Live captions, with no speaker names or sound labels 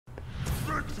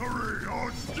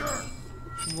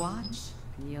Watch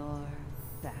your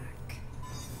back.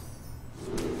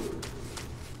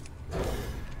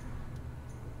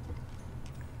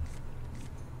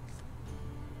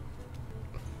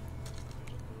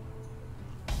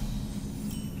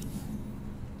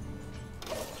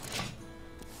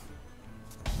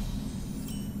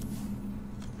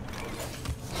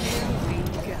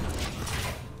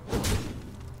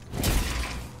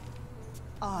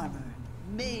 Armor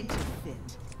made to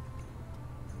fit.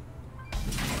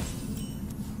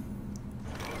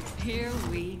 Here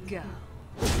we go.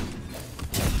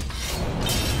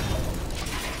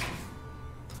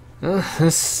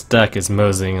 This deck is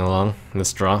moseying along,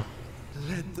 this draw.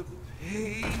 Let the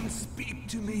pain speak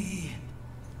to me.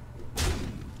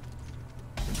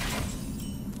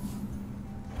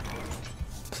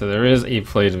 So there is a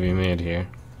play to be made here.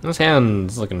 This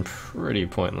hand's looking pretty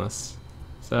pointless.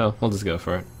 So we'll just go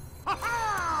for it.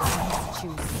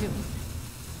 Choose soon.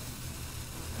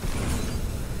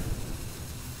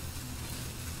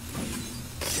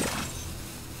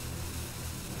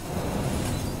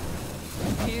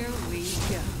 Here we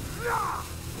go.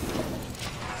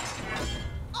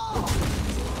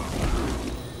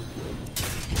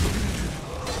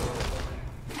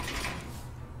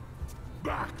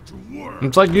 Back to work.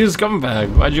 It's like you just come back.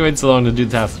 Why'd you wait so long to do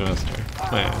Taskmaster?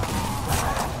 Man. I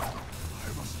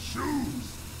must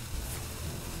choose.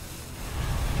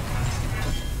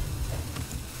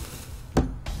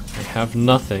 I have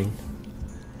nothing.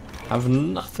 Have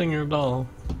nothing at all.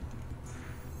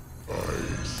 I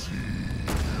see.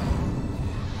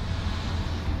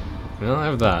 Well, I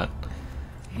have that.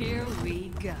 Here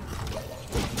we go.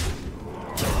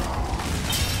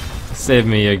 Save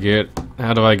me, Yagut.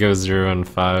 How do I go 0 and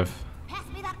 5? Pass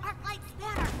me that arc light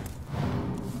spanner.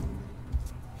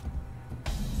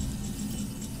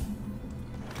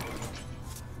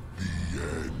 The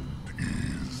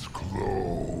end is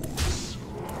close.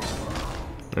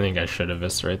 I think I should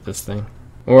eviscerate this thing.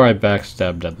 Or I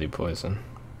backstab Deadly Poison.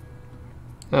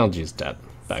 I'll use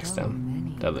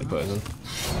backstab Deadly Poison.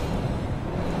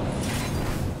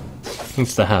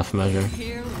 It's the half measure.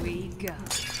 Here we go.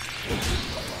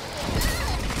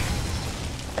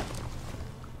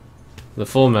 The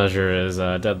full measure is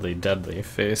deadly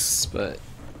face, but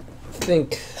I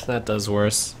think that does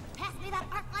worse. Pass me that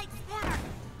arc light spanner.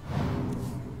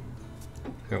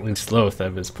 At least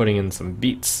Lotheb is putting in some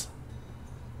beats.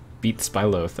 Beats by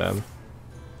Lotheb.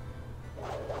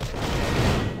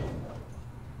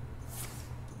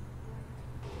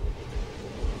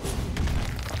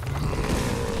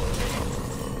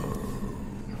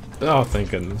 Oh, thank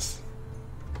goodness.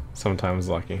 Sometimes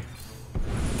lucky.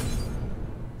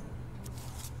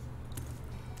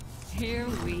 Here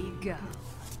we go.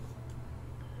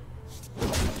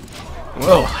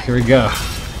 Whoa, here we go.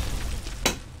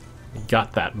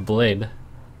 Got that blade.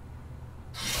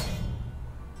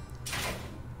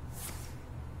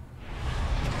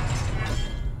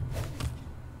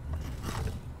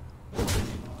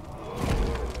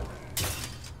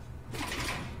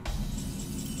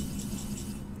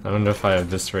 I wonder if I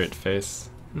eviscerate face.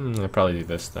 I probably do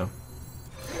this though.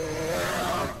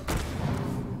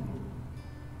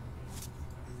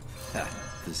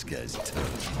 This guy's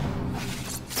toast.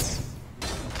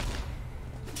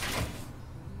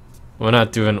 Why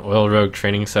not do an oil rogue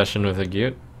training session with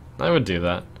Yagut? I would do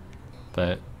that,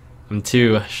 but I'm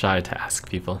too shy to ask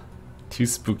people. Too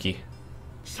spooky.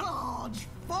 Charge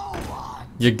forward.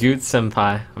 Yagut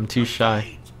senpai, I'm too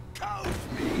shy.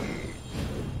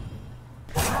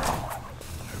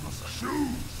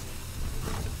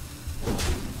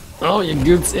 Oh,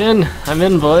 Yagut's in. I'm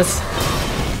in, boys.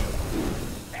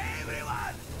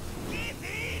 Everyone, get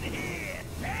in here!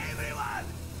 Everyone,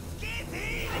 get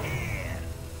in here!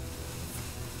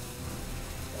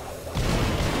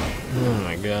 Oh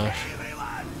my gosh.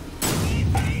 Everyone, get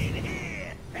in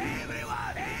here!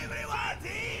 Everyone,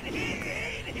 get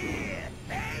in here!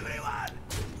 Everyone,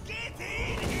 get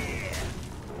in here!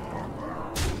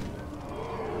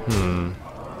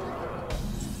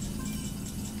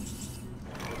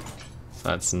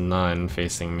 That's 9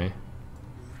 facing me.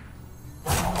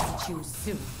 Choose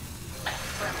soon.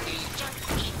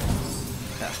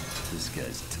 This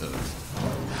guy's toast.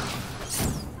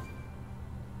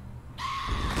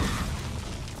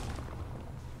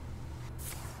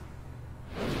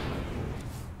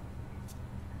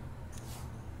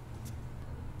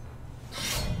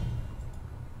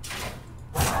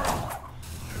 I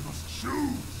must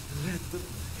choose. Let the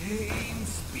pain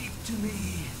speak to me.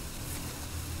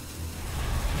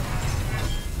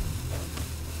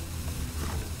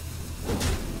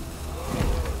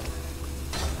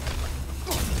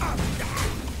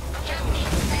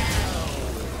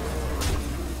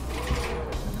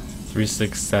 3,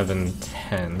 6, 7,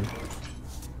 10.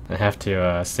 I have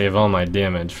to save all my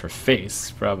damage for face,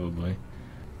 probably.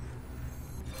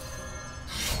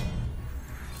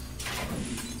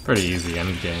 Pretty easy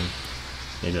endgame.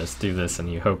 You just do this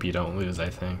and you hope you don't lose, I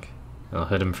think. I'll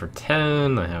hit him for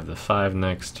 10, I have the 5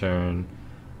 next turn.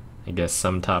 I guess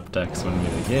some top decks win me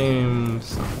the game,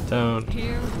 some don't.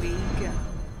 Here we go.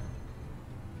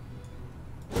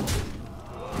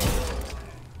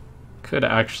 Could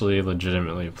actually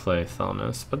legitimately play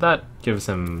Thalnos, but that gives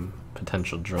him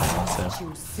potential draw, so.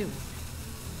 Too soon.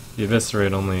 The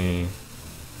Eviscerate only...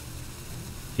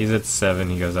 He's at 7,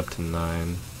 he goes up to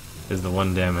 9. Is the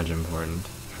 1 damage important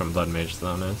from Blood Mage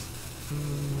Thalnos?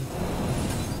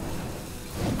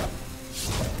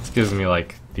 This gives me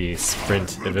like the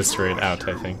Sprint Eviscerate out,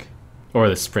 I think. Or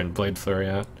the Sprint Blade Flurry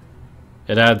out.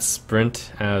 It adds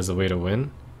Sprint as a way to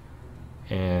win.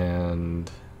 And...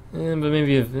 but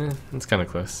maybe it's kind of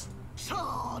close.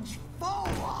 Charge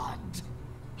forward!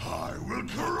 I will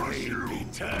crush you!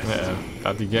 Uh-oh,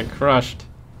 about to get crushed.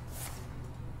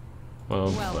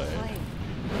 Well Well played. played.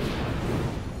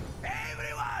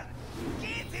 Everyone,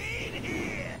 get in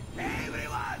here!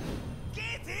 Everyone,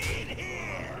 get in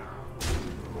here!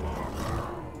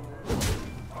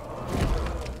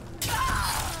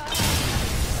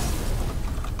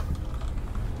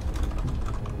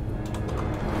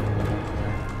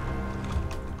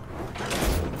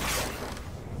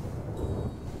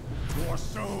 Your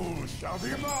soul shall be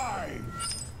mine!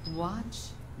 Watch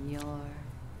your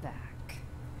back.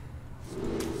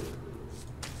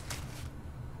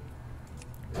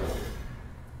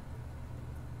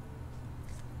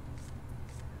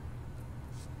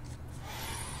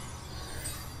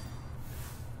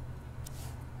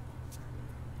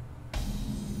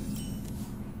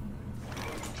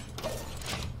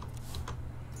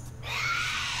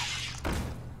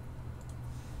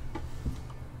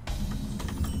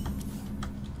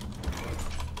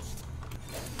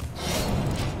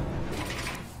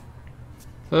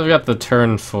 So I've got the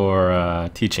turn for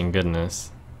Teaching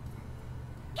Goodness.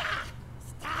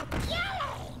 Stop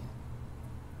yelling!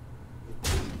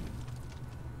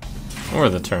 Or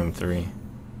the turn 3.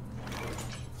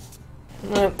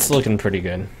 That's looking pretty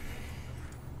good.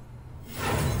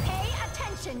 Pay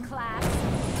attention, class.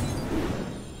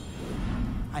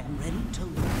 I am ready to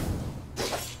learn.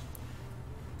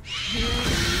 Here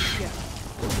we go.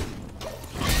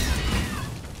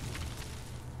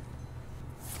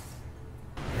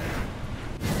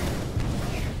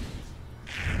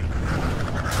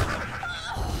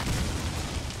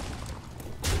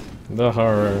 The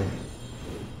horror.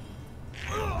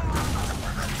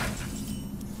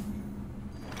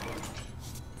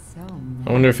 So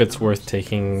I wonder if it's worth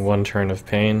taking 1 turn of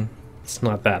pain. It's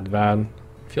not that bad.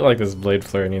 I feel like this Blade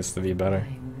Flare needs to be better.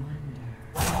 I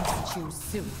wonder. Too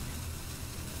soon.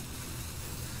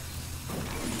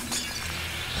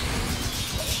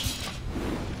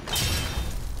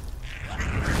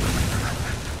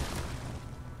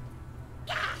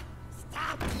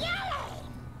 Stop yelling!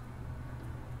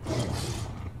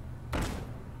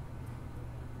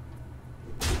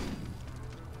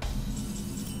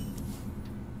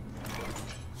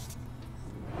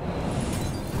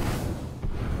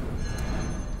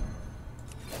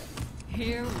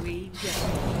 Here we go.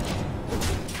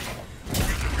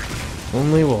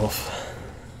 Only Wolf.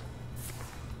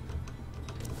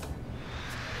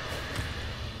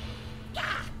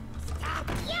 Stop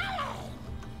yelling!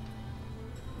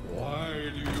 Why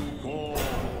do you call?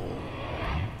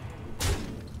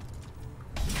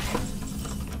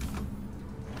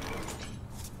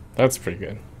 That's pretty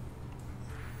good.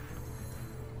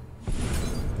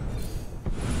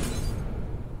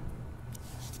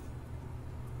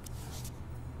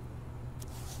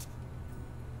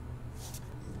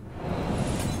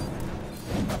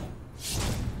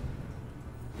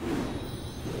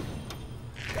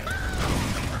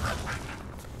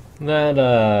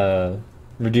 That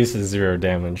reduces 0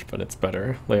 damage, but it's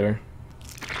better later.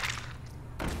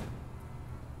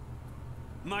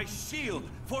 My shield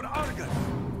for Argus!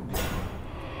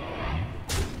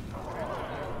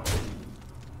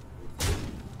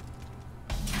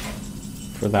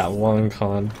 For that long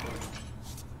con.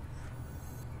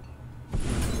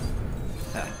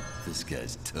 This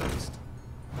guy's toast.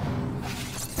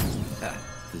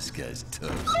 This guy's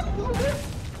toast.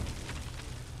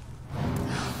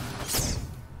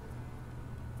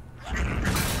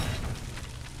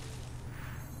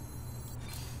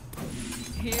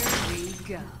 Here we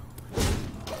go.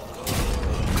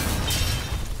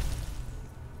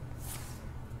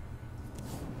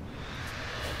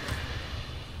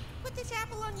 Put this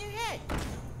apple on your head.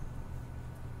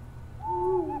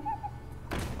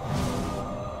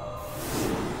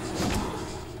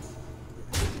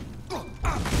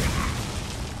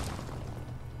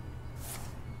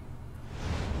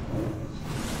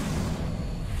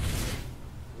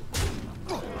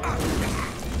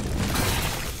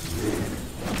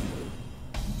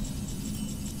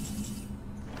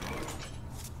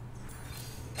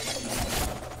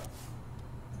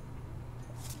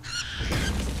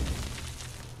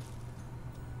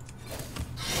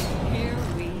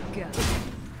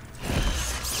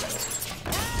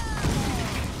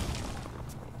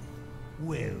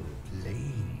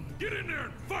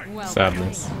 Well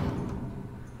Sadness.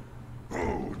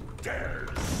 Who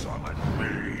dares summon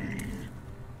me?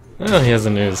 Oh, he has a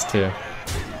news too.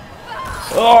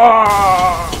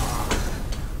 Oh!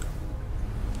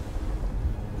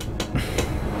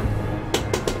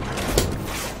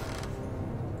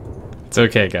 It's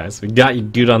okay, guys. We got you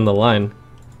dude on the line.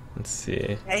 Let's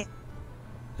see. Hey.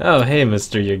 Oh, hey,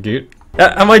 MrYagut.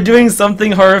 Am I doing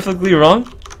something horrifically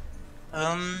wrong?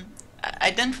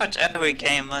 I didn't watch every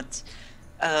game, but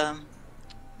I'm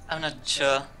not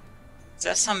sure.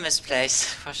 There's some misplays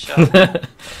for sure.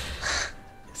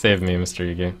 Save me,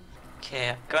 MrYagut. Okay,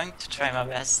 I'm going to try my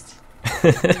best.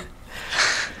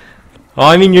 Well,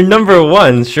 I mean, you're number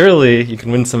 1. Surely you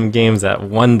can win some games at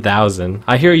 1,000.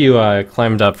 I hear you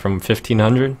climbed up from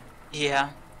 1,500. Yeah,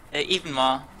 even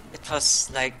more. It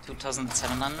was like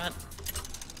 2,700.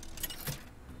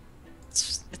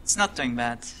 It's not doing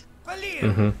bad.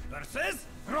 Mhm. Versus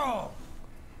Throw.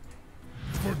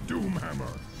 For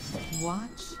Doomhammer.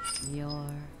 Watch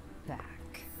your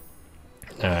back.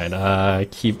 Alright,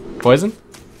 keep poison?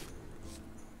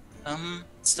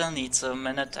 Still needs a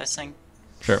minute, I think.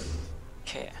 Sure.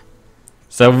 Okay.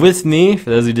 So with me, for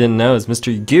those who didn't know, is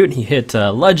MrYagut. He hit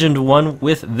Legend 1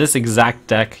 with this exact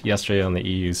deck yesterday on the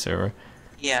EU server.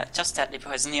 Yeah, just deadly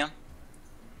poison here.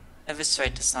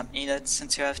 Eviscerate is not needed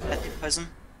since you have deadly poison.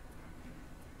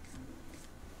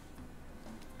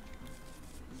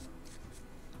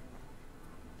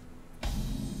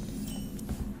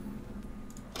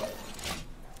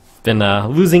 Been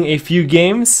losing a few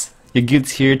games.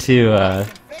 Yagut's here to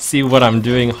see what I'm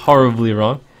doing horribly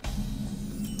wrong.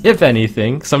 If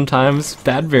anything, sometimes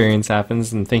bad variance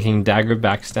happens and thinking dagger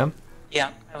backstem.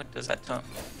 Yeah, I would do that too.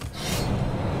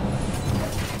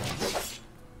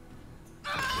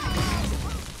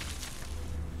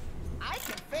 I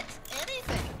can fix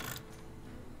anything.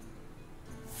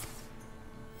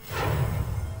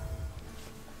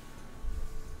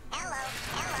 Hello,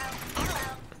 hello,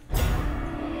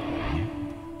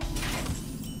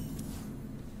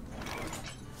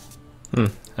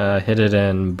 hello. Hit it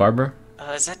in Barber.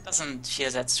 That doesn't feel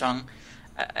that strong.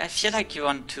 I feel like you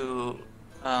want to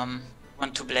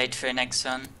blade for your next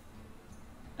turn,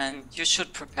 and you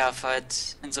should prepare for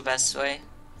it in the best way.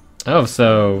 Oh,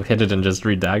 so hit it and just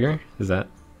re-dagger? Is that?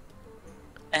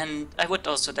 And I would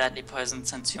also deadly poison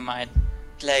since you might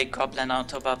play Goblin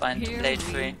Auto Baba into Here blade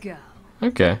we free. go.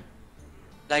 Okay.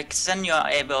 Like then you are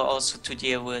able also to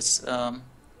deal with the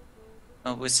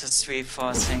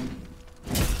 3/4 thing.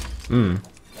 Hmm.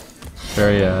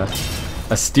 Very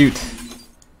astute.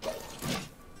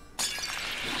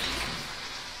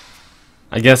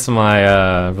 I guess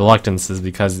my reluctance is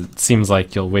because it seems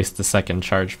like you'll waste the second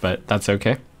charge, but that's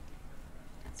okay.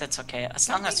 That's okay, as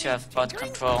long as you have board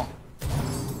control,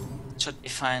 it should be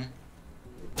fine.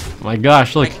 My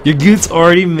gosh, look, Yagut's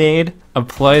already made a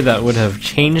play that would have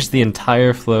changed the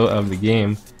entire flow of the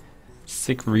game.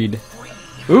 Sick read.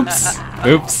 Oops!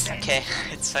 Oops! Okay,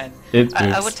 it's fine. It I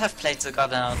oops. would have played the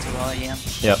Goblin Auto Baba here,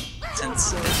 Yep.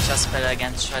 since it's just better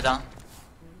against Shredder.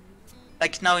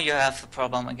 Like now you have a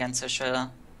problem against a Shredder.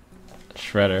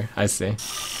 Shredder, I see.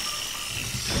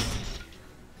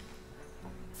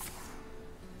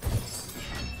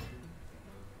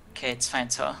 Okay, it's fine,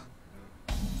 so.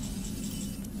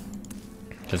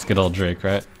 Just good old Drake,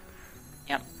 right?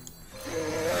 Yep.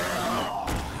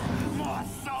 My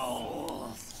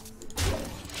souls.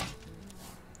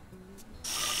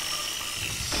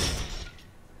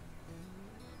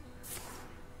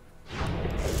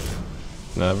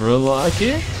 Never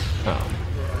lucky? Oh.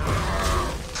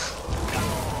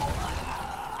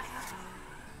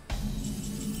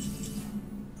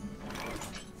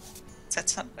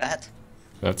 That's not bad.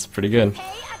 That's pretty good.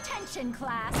 Pay attention,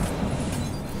 class.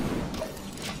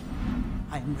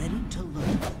 I am ready to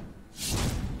learn.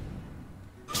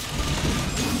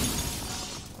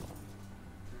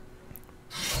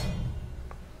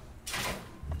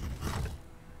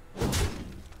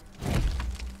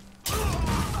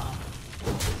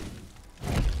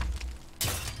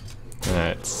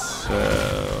 Alright, so...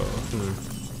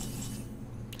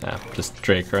 Ah, just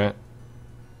Drake, right?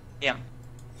 Yeah.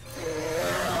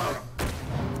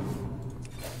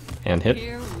 And hit.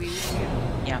 Here we go.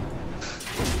 Yeah.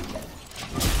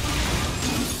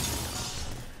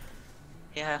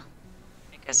 Yeah.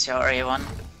 I guess you already won.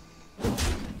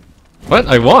 What?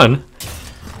 I won?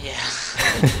 Yeah.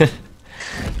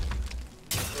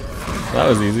 That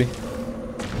was easy.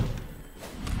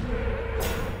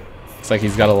 Looks like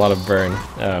he's got a lot of burn.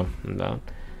 Oh, no.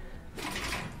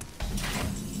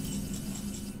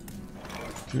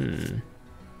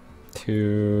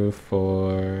 2,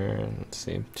 4, let's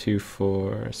see, 2,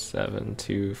 4, 7,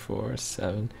 2, 4,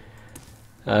 7.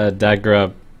 Dagger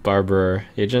up, Barber,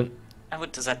 Agent. I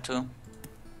would do that too.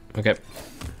 Okay.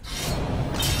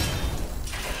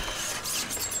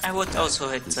 I would also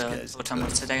hit the guy's totem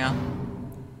with the dagger.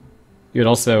 You would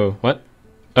also what?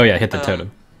 Oh yeah, hit the Um,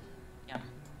 totem. Yeah.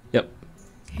 Yep.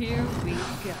 Here we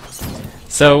go.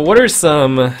 So what are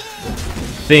some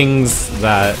things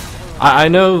that I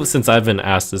know, since I've been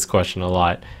asked this question a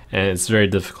lot and it's very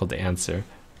difficult to answer,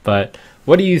 but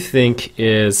what do you think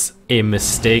is a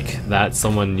mistake that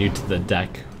someone new to the deck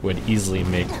would easily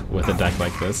make with a deck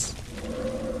like this?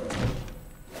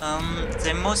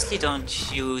 They mostly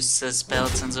don't use the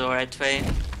spells in the right way.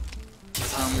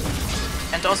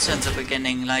 And also in the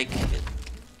beginning, like,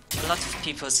 a lot of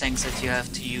people think that you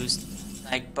have to use,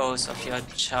 like, both of your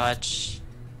charge,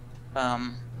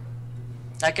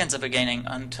 like in the beginning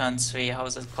on turn 3, how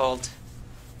is it called?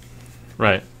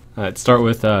 Right. Alright, start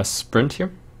with sprint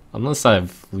here. Unless I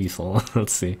have lethal.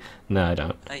 Let's see. No, I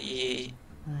don't. You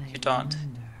don't.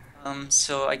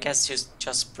 So I guess you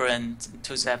just sprint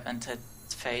to zap and hit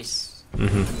face.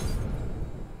 Mm-hmm.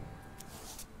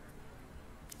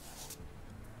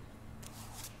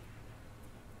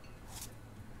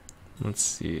 Let's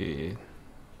see.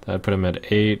 That put him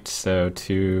at 8, so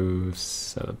 2,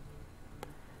 7,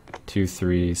 2,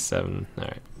 3, 7. All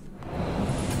right.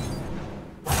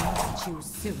 Too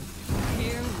soon.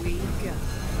 Here we go.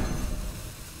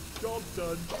 Job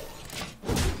done.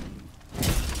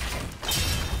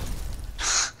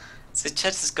 The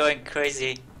chat is going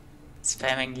crazy.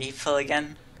 Spamming lethal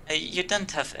again. You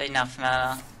didn't have enough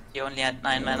mana. You only had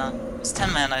 9 mana. With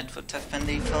 10 mana it would have been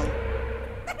lethal.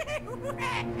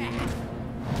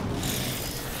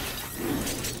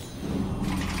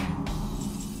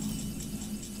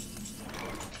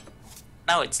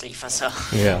 Now it's lethal, so.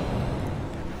 Yeah.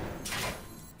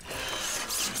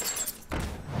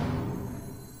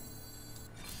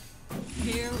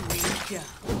 Here we go.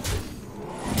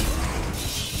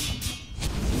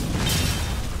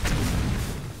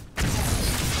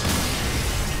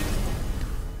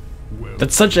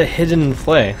 That's such a hidden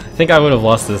play. I think I would have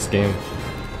lost this game.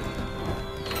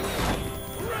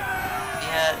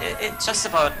 Yeah, it's just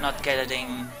about not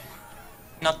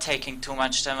taking too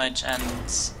much damage and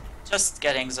just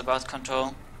getting the board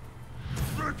control.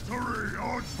 Victory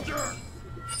or death!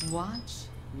 Watch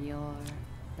your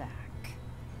back.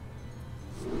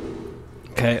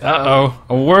 Okay, uh-oh.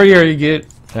 A warrior you get.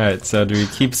 Alright, so do we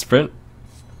keep sprint?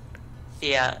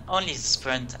 Yeah, only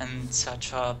sprint and search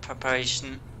for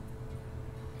preparation.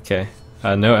 Okay.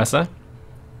 No SI?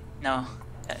 No,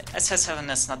 SS7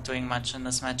 is not doing much in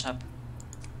this matchup.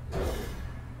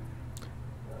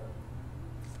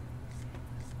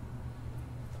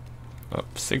 Oh,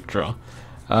 sick draw.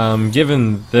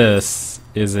 Given this,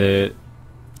 is it...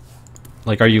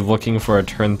 Like, are you looking for a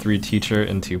turn 3 teacher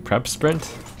into prep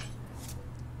sprint?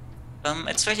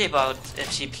 It's really about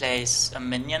if he plays a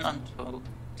minion on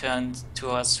turn 2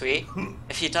 or 3.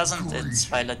 If he doesn't, it's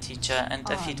Violet Teacher, and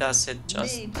if he does, it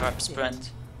just prep sprint.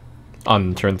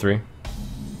 On turn 3?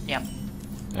 Yeah.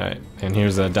 Alright, and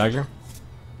here's a dagger.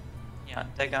 Yeah,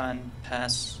 dagger and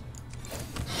pass.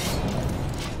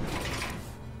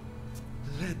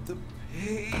 Let the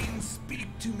pain speak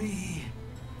to me.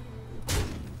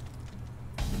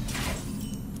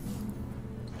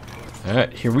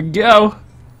 Alright, here we go!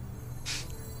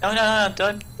 No,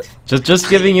 don't. Just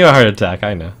giving you a heart attack,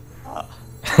 I know.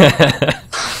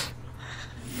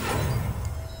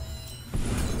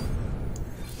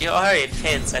 You already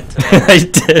failed that today. I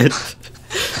did!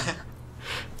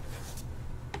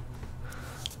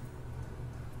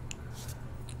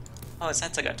 Oh,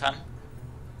 that's a good one.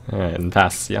 Alright, and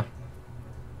pass, yeah.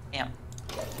 Yeah.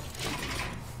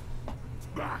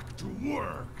 Back to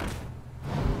work.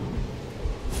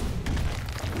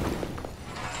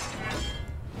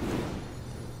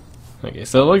 Okay,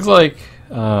 so it looks like,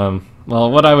 well,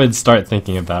 what I would start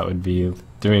thinking about would be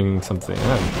doing something.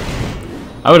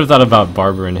 I would have thought about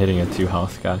Barber and hitting a 2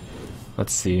 health guy.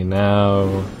 Let's see, now,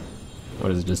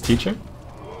 what is it, just teacher?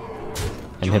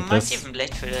 And You hit might this. even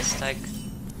blade for this, like,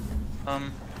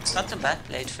 it's not a bad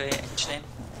blade for you, actually.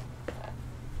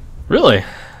 Really?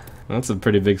 That's a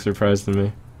pretty big surprise to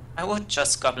me. I would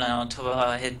just Goblin out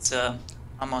to hit the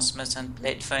Armor Smith and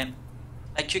blade for him.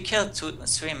 Like, you killed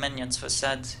 3 minions with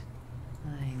that.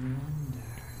 I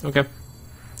wonder. Okay.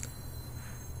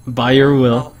 By your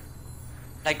will. Oh.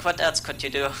 Like, what else could you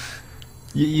do?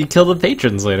 You kill the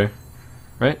patrons later,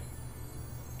 right?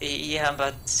 Yeah,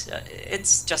 but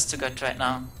it's just too good right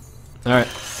now. Alright.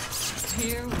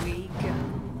 Here we go.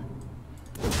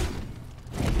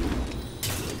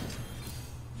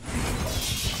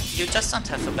 You just don't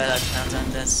have a better turn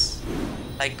than this.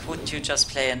 Like, would you just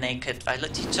play a naked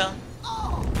Violet Teacher?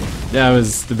 Yeah, I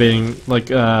was debating, like,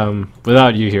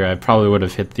 without you here, I probably would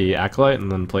have hit the Acolyte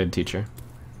and then played Teacher.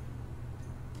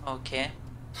 Okay.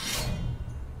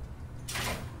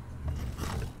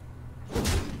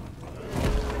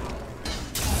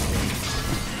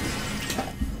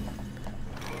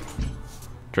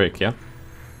 Drake, yeah?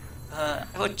 I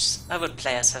would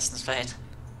play Assassin's Blade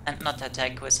and not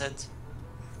attack with it.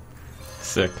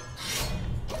 Sick.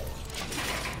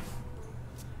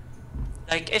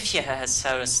 Like, if he has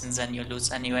Saracens, then you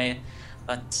lose anyway,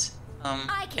 but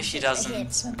if he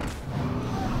doesn't,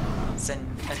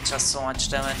 then it's just so much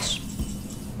damage.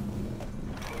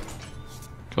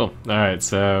 Cool. Alright,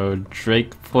 so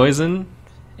Drake poison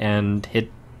and hit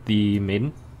the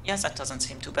maiden. Yes, that doesn't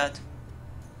seem too bad.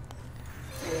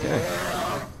 Okay.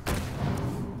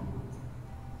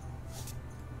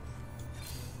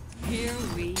 Here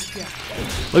we go.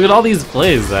 Look at all these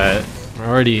plays that are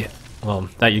already, well,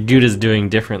 that Yagut is doing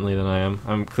differently than I am.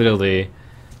 I'm clearly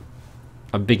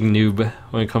a big noob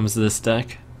when it comes to this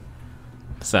deck.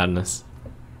 Sadness.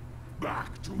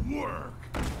 Back to work.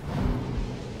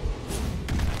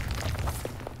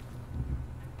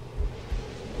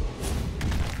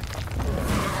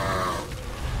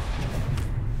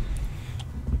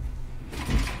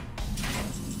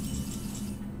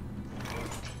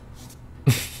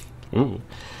 Ooh.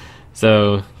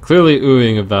 So, clearly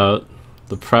oohing about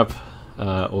the prep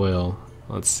oil.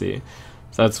 Let's see.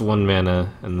 So that's 1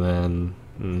 mana, and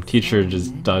then Teacher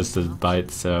just does the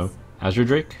bite, so Azure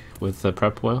Drake with the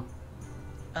prep oil?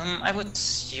 I would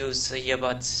use the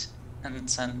earbuds and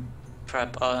then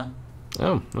prep oil.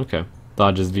 Oh, okay.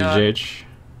 Dodges VGH.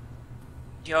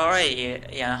 You already,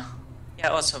 yeah. Yeah,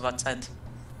 also about that.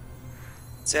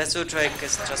 The Azure Drake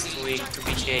is just weak to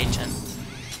BGH and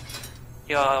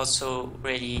you are also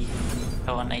really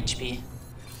low on HP.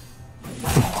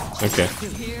 Okay.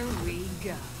 Here we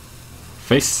go.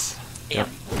 Face? Yeah.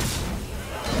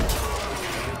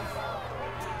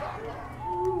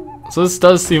 So this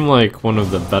does seem like one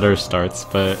of the better starts,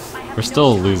 but we're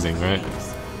still losing, right?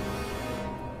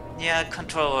 Yeah,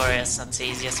 Control Warrior is not the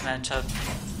easiest matchup,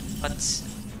 but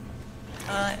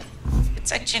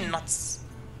it's actually not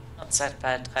that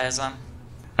bad either.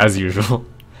 As usual.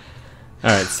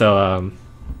 Alright, so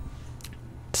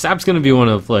Sap's gonna be one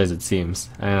of the plays, it seems.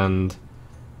 And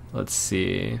let's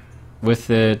see. With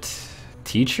it,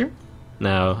 Teacher?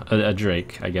 No, a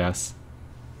Drake, I guess.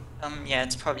 Yeah,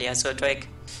 it's probably Azure Drake.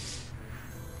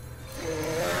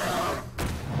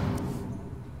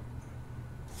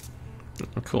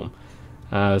 Cool.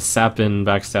 Sap and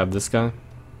backstab this guy.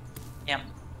 Yeah.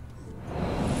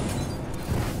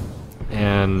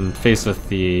 And face with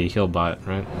the heal bot,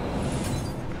 right?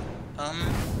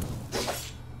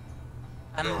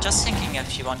 I'm just thinking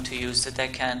if you want to use the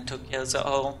deckhand to kill the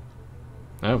O.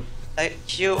 Oh.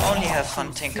 You only have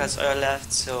one Tinker's Earl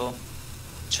left, so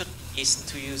it should be easy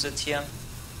to use it here.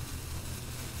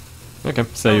 Okay,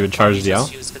 so you would charge the owl?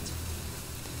 Just use it.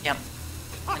 Yeah.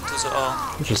 Into the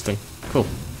O. Interesting. Cool.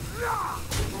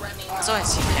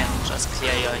 Otherwise you can just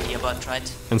clear your earbud,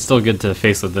 right? And still good to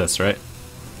face with this, right?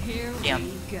 Here Yeah.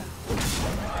 we go.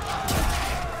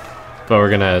 But we're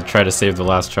gonna try to save the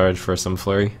last charge for some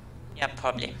flurry. Yeah,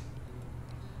 probably.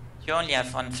 You only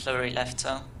have one flurry left,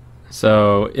 so.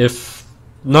 So if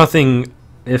nothing,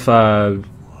 if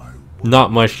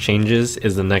not much changes,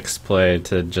 is the next play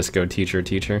to just go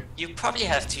Teacher. You probably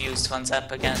have to use one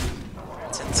zap again,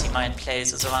 since he might play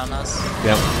Zoolock.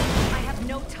 Yep. I have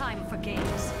no time for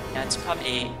games. Yeah, it's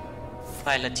probably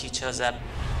Violet Teacher zap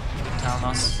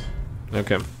Thanos.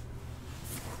 Okay.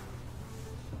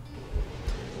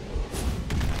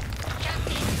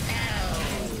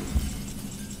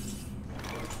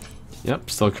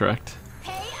 Yep, still correct.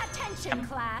 Pay attention,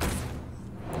 class.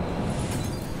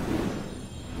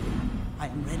 I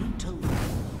am ready to learn.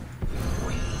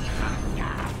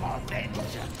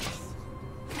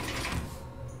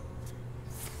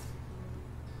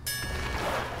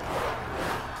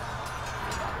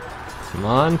 Come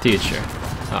on, Teacher.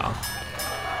 Oh.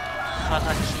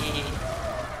 Unlucky.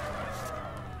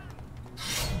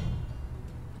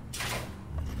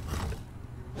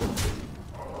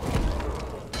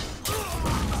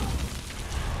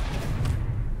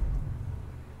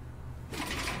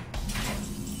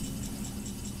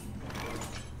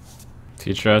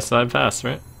 Teacher has side pass,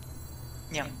 right?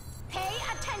 Yeah. Pay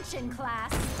attention,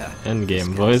 class. End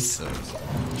game, boys.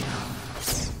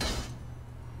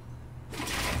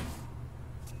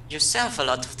 You still have a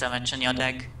lot of damage in your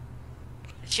deck.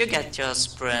 If you get your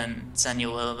sprint, then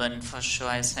you will win for sure,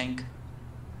 I think.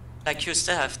 Like, you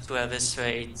still have 2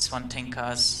 Eviscerates, 1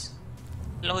 Tinkers.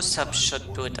 Low sub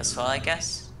should do it as well, I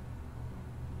guess.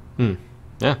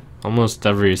 Yeah, almost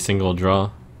every single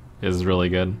draw is really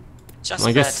good. Just Well,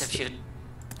 I bad guess if you...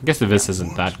 I guess the Vis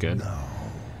isn't that good,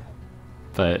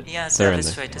 but Yeah, they're in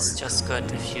service there. rate is just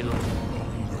good if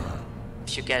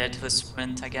you get it with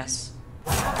sprint, I guess.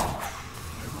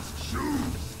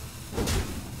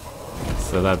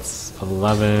 So that's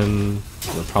 11.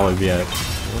 We'll probably be at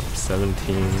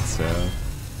 17. So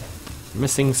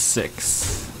missing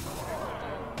 6.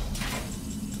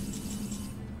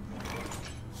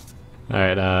 All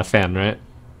right, fan, right?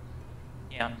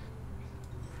 Yeah.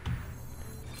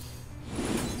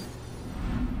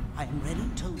 I am ready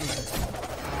to live.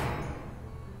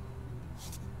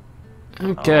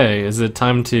 Okay, is it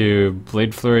time to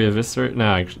Blade Flurry Eviscerate?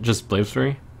 No, just Blade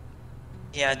Flurry?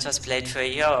 Yeah, just played for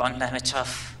you on damage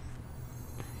off.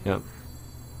 Yep.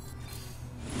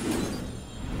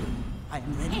 I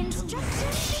am ready to live.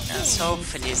 Instructions Yeah, so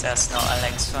hopefully there's no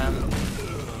Alex for him.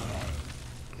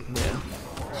 Yeah.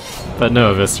 But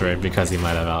no Eviscerate because he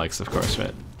might have Alex, of course,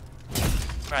 right?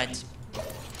 Right.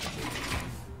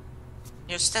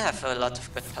 You still have a lot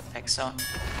of good top packs, so...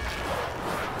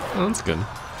 Oh, that's good.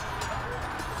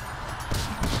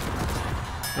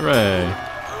 Hooray!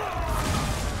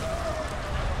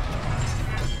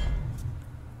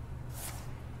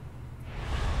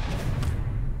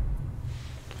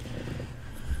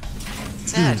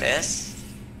 There it is.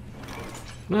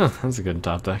 No, that's a good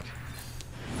top deck.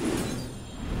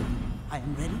 I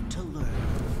am ready to learn.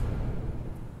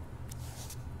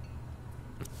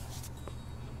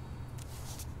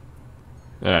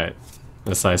 Alright.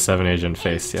 The size 7 agent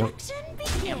face, yep. instruction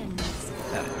begins.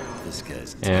 This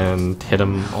guy's And hit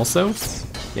him also?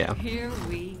 Yeah. Here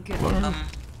we go.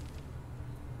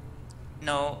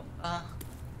 No,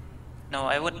 no,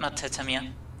 I would not hit him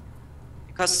here.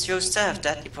 Because you still have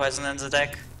Deadly Poison in the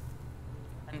deck.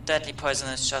 And Deadly Poison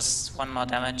is just 1 more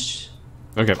damage.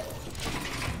 Okay.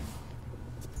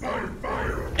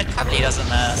 It probably doesn't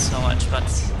matter so much,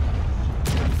 but...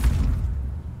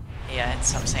 Yeah, it's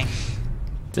something.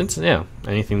 Yeah,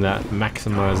 anything that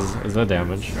maximizes the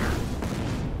damage.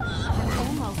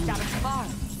 Almost out of farm.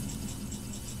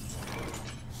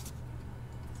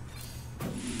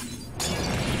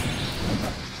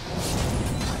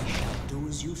 Do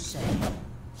as you say.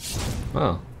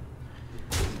 Well.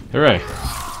 Hooray.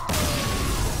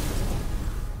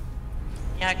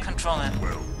 Yeah, controlling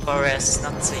Boris is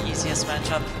not the easiest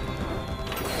matchup.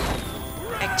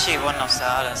 Actually, one of the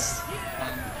hardest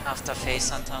after face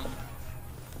hunter.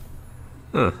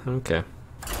 Huh, okay.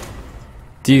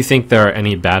 Do you think there are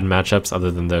any bad matchups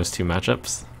other than those 2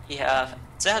 matchups? Yeah,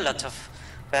 there are a lot of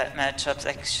bad matchups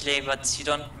actually, but you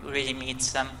don't really meet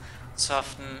them so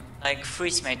often. Like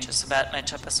Freeze Mage is a bad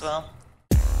matchup as well.